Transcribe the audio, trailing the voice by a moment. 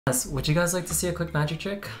Yes, would you guys like to see a quick magic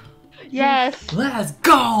trick? Yes. Let's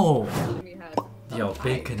go! Yo,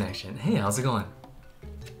 big connection. Hey, how's it going?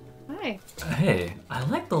 Hi. Hey, I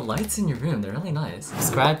like the lights in your room. They're really nice.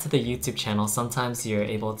 Subscribe to the YouTube channel. Sometimes you're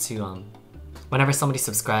able to, whenever somebody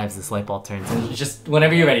subscribes, this light bulb turns on. Just,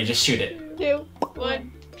 whenever you're ready, just shoot it. 2,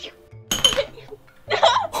 1.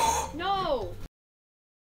 No!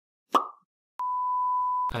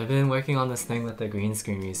 I've been working on this thing with the green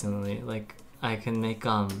screen recently. Like, I can make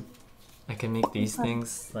these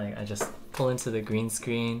things. Like, I just pull into the green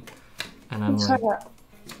screen, and I'm like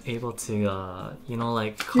able to, you know,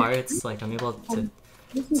 like cards. Like, I'm able to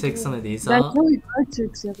take some of these out. That's really hard to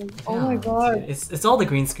accept. Oh my god. It's all the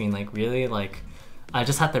green screen. Like, really, like, I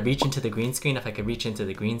just have to reach into the green screen. If I could reach into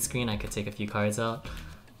the green screen, I could take a few cards out.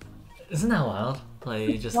 Isn't that wild? Like,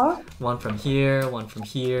 you just one from here,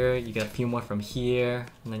 you get a few more from here,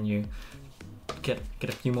 and then you get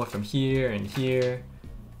a few more from here and here.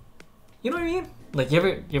 You know what I mean? Like, you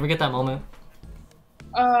ever get that moment?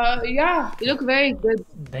 Yeah, you look very good.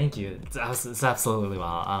 Thank you. It's absolutely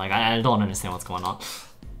wild. I don't understand what's going on.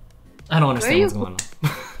 I don't understand what's going on.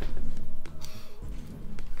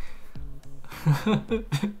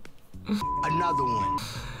 Another one.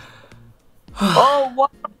 Oh,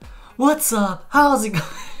 what? What's up? How's it going?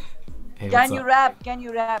 Hey, Can you rap? Can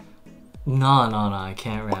you rap? No, I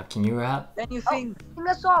can't rap. Can you rap? Can you sing? Sing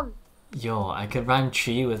a song. Yo, I could rhyme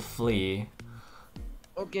tree with flea.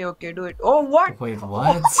 Okay, do it. Oh, what? Wait,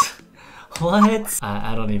 what? What?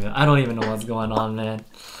 I don't even know what's going on, man.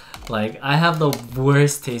 Like, I have the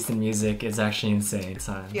worst taste in music. It's actually insane.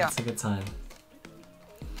 Yeah. It's a good time.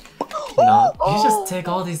 You know, you just take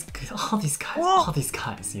all these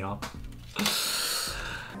guys, yo.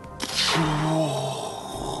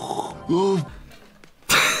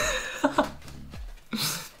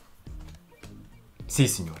 Si,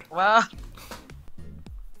 senor. Wow.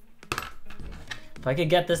 If I could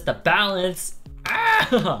get this to balance.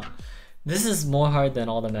 Ah! This is more hard than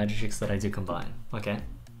all the magic tricks that I do combined. Okay.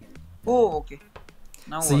 Oh, okay.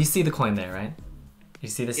 Now So what? you see the coin there, right? You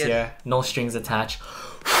see this here? No strings attached.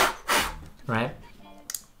 Right?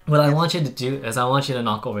 What I want you to do is I want you to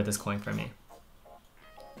knock over this coin for me.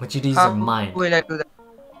 I want you to use your mind. Will I do that?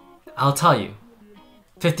 I'll tell you.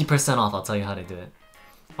 50% off, I'll tell you how to do it.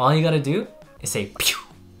 All you gotta do is say pew.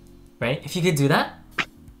 Right? If you could do that,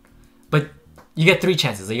 but you get 3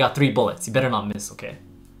 chances. You got 3 bullets. You better not miss, okay?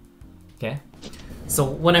 Okay? So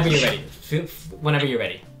whenever you're ready. Whenever you're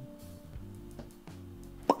ready.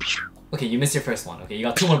 Okay, you missed your first one. Okay, you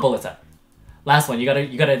got 2 more bullets left. Last one, you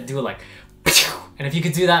gotta do like pew. And if you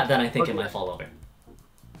could do that, then I think it might fall over.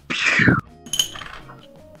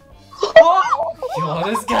 Yo,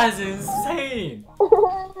 this guy's insane!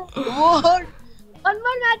 What? One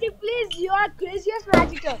more magic, please. You are craziest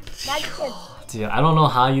magician. Dude, I don't know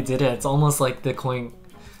how you did it. It's almost like the coin.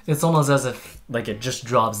 It's almost as if like it just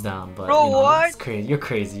drops down. But Bro, you know, what? it's crazy. You're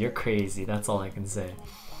crazy. You're crazy. That's all I can say.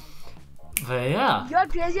 But yeah. You are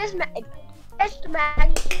craziest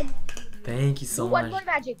magician. Thank you so One much. more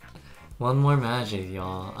magic. One more magic,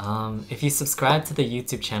 y'all. If you subscribe to the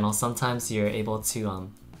YouTube channel, sometimes you're able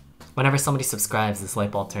to whenever somebody subscribes, this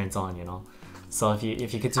light bulb turns on. You know. So if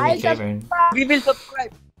you could do me a favor. And... We will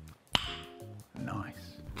subscribe. Nice.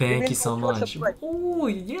 Thank you so much. Oh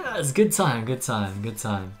yes, good time.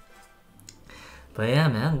 But yeah,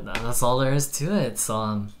 man, that's all there is to it.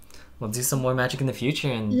 So we'll do some more magic in the future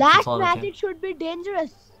and Last magic should be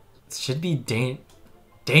dangerous. It should be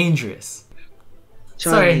dangerous.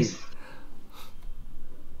 Sorry.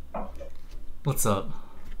 What's up?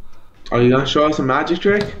 Are you gonna show us a magic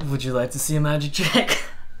trick? Would you like to see a magic trick?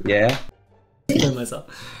 Yeah. Explain myself.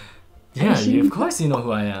 Yeah, of course you know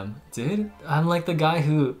who I am, dude. I'm like the guy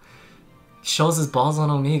who shows his balls on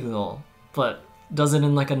Omegle, but does it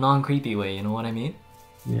in like a non-creepy way, you know what I mean?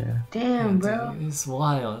 Yeah. Damn, bro. Dude, it's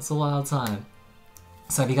wild. It's a wild time.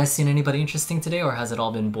 So have you guys seen anybody interesting today, or has it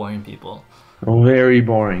all been boring people? Very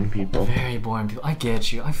boring people. Very boring people. I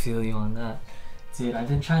get you. I feel you on that. Dude, I've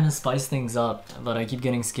been trying to spice things up, but I keep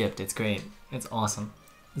getting skipped. It's great. It's awesome.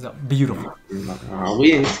 It's beautiful.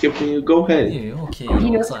 We ain't skipping you. Go ahead. Yeah, okay.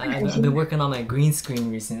 You know, so I've been working on my green screen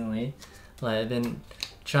recently. Like, I've been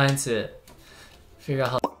trying to figure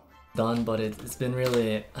out how it's done, but it's been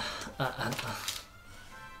really...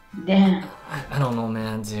 Damn. I don't know,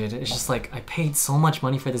 man, dude. It's just like, I paid so much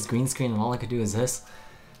money for this green screen and all I could do is this.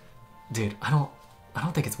 Dude, I don't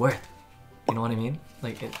think it's worth. You know what I mean?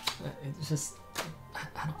 Like, it's just...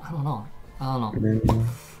 I don't know. I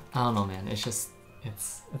don't know, man. It's just...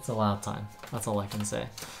 It's a wild time. That's all I can say.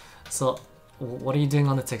 So, what are you doing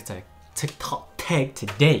on the TikTok tag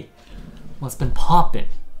today? What's been poppin'?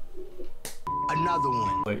 Another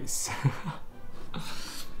one. Please.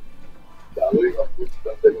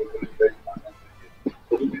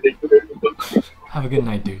 Have a good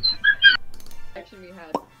night, dude. Connection we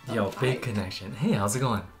had. Yo, big connection. Hey, how's it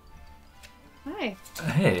going? Hi.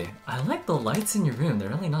 Hey, I like the lights in your room. They're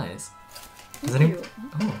really nice. Is Thank any- you.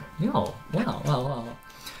 Oh, yo, wow.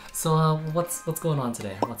 So, what's going on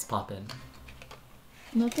today? What's poppin'?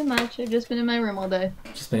 Nothing much. I've just been in my room all day.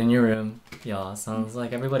 Just been in your room. Yeah, sounds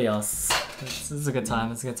like everybody else. This is a good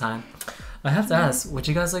time. It's a good time. I have to ask, would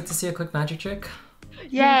you guys like to see a quick magic trick?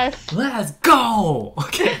 Yes. Let's go!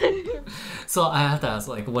 Okay. So I have to ask,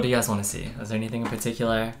 like, what do you guys want to see? Is there anything in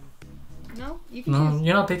particular? No, you can No, choose.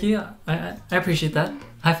 you're not picky. I appreciate that.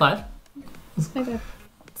 High five. Okay.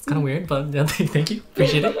 It's kind of weird, but yeah, thank you.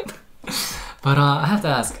 Appreciate it. But I have to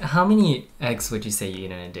ask, how many eggs would you say you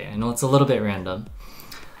eat in a day? I know it's a little bit random.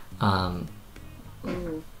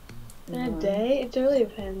 In a day, it really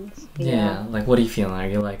depends. Yeah, like what are you feeling? Are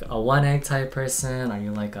you like a 1 egg type person? Are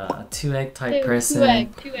you like a 2 egg type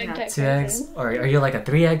person? Two egg type 2 eggs? person. Or are you like a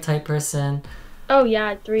 3 egg type person? Oh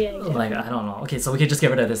yeah, 3 egg. Like, I don't know. Okay, so we could just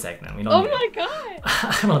get rid of this egg then. We don't Oh need my it. god!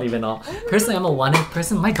 I don't even know. Personally, I'm a 1 egg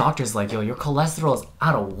person. My doctor's like, yo, your cholesterol is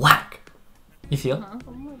out of whack. You feel?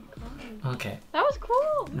 Oh my god. Okay. That was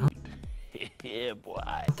cool. Yeah, boy.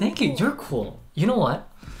 Thank you. You're cool. You know what?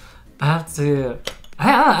 I have to...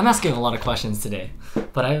 I'm asking a lot of questions today.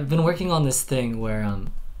 But I've been working on this thing where,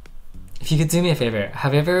 if you could do me a favor,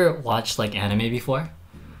 have you ever watched, like, anime before?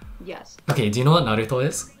 Yes. Okay, do you know what Naruto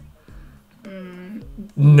is?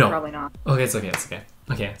 No. Probably not. Okay, it's okay.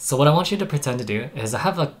 Okay, so what I want you to pretend to do is I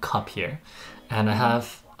have a cup here, and I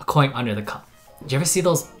have a coin under the cup. Do you ever see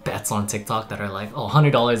those bets on TikTok that are like, oh,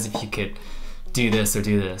 $100 if you could do this or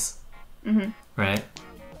do this? Right?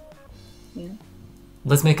 Yeah.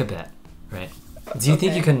 Let's make a bet, right? Do you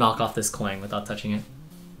think you can knock off this coin without touching it?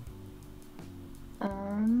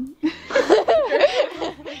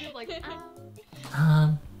 Like,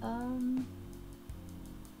 Um,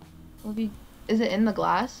 will be. Is it in the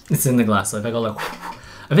glass? it's in the glass, so if I go like,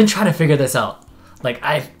 I've been trying to figure this out. Like,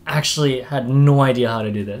 I've actually had no idea how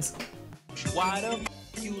to do this. Why the f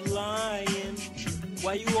you lying?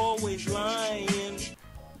 Why you always lying?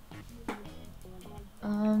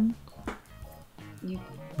 You.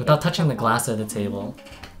 Without touching the glass or the table.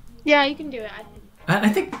 Yeah, you can do it. I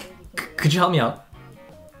think, could you help me out?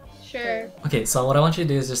 Sure. Okay, so what I want you to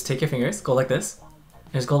do is just take your fingers, go like this,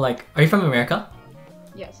 and just go like, are you from America?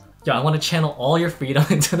 Yes. Yeah, I want to channel all your freedom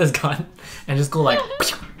into this gun, and just go like,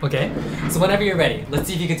 okay? So whenever you're ready, let's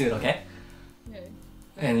see if you can do it, okay? Okay.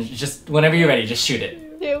 And just, whenever you're ready, just shoot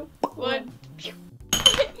it. 2, 1.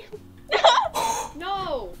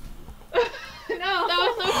 No. No, that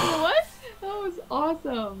was so cool. What? That was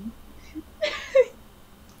awesome.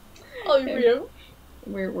 Oh, you real?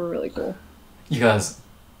 We're really cool. You guys,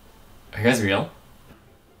 are you guys real?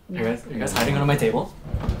 Are you guys hiding under my table?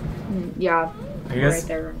 Yeah. Are you We're guys, right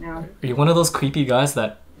there right now. are you one of those creepy guys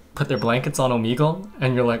that put their blankets on Omegle,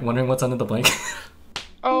 and you're like wondering what's under the blanket?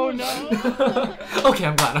 Oh no. Okay,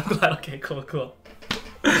 I'm glad. Okay, cool. Okay.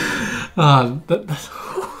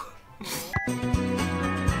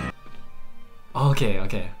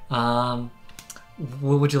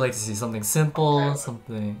 What would you like to see? Something simple,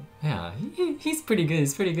 something... Yeah, he's pretty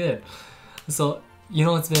good. So, you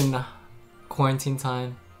know it's been quarantine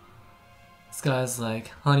time. This guy's like,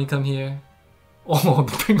 honey, come here. Oh,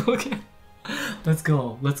 the Pringle again. Let's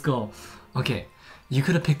go. Okay, you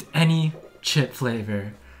could have picked any chip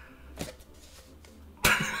flavor.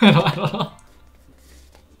 I don't know.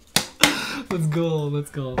 Let's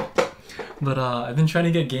go. But I've been trying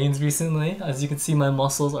to get gains recently. As you can see, my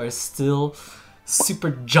muscles are still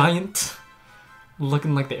super giant,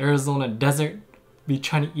 looking like the Arizona desert. Be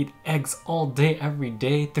trying to eat eggs all day, every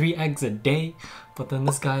day, 3 eggs a day. But then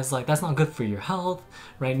this guy's like, that's not good for your health,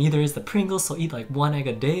 right? Neither is the Pringles, so eat like 1 egg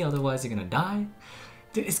a day, otherwise you're gonna die.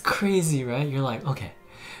 Dude, it's crazy, right? You're like, okay,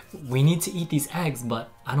 we need to eat these eggs, but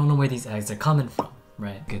I don't know where these eggs are coming from,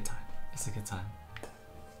 right? Good time. It's a good time.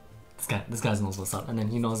 This guy knows what's up, and then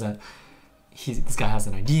he knows that this guy has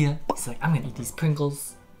an idea. He's like, I'm gonna eat these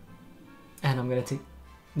Pringles, and I'm gonna take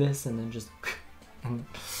this, and then just, and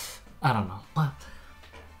I don't know.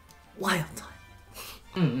 Wild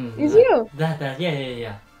time. It's you.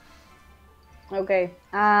 Yeah. Okay.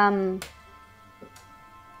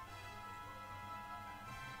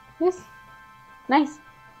 Yes. Nice.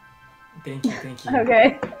 Thank you.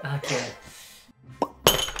 Okay. Okay.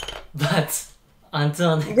 But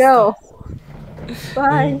until next Go. time. Bye.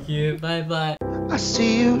 Thank you. Bye. I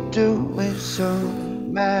see you doing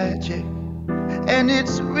some magic, and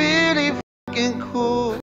it's really fucking cool.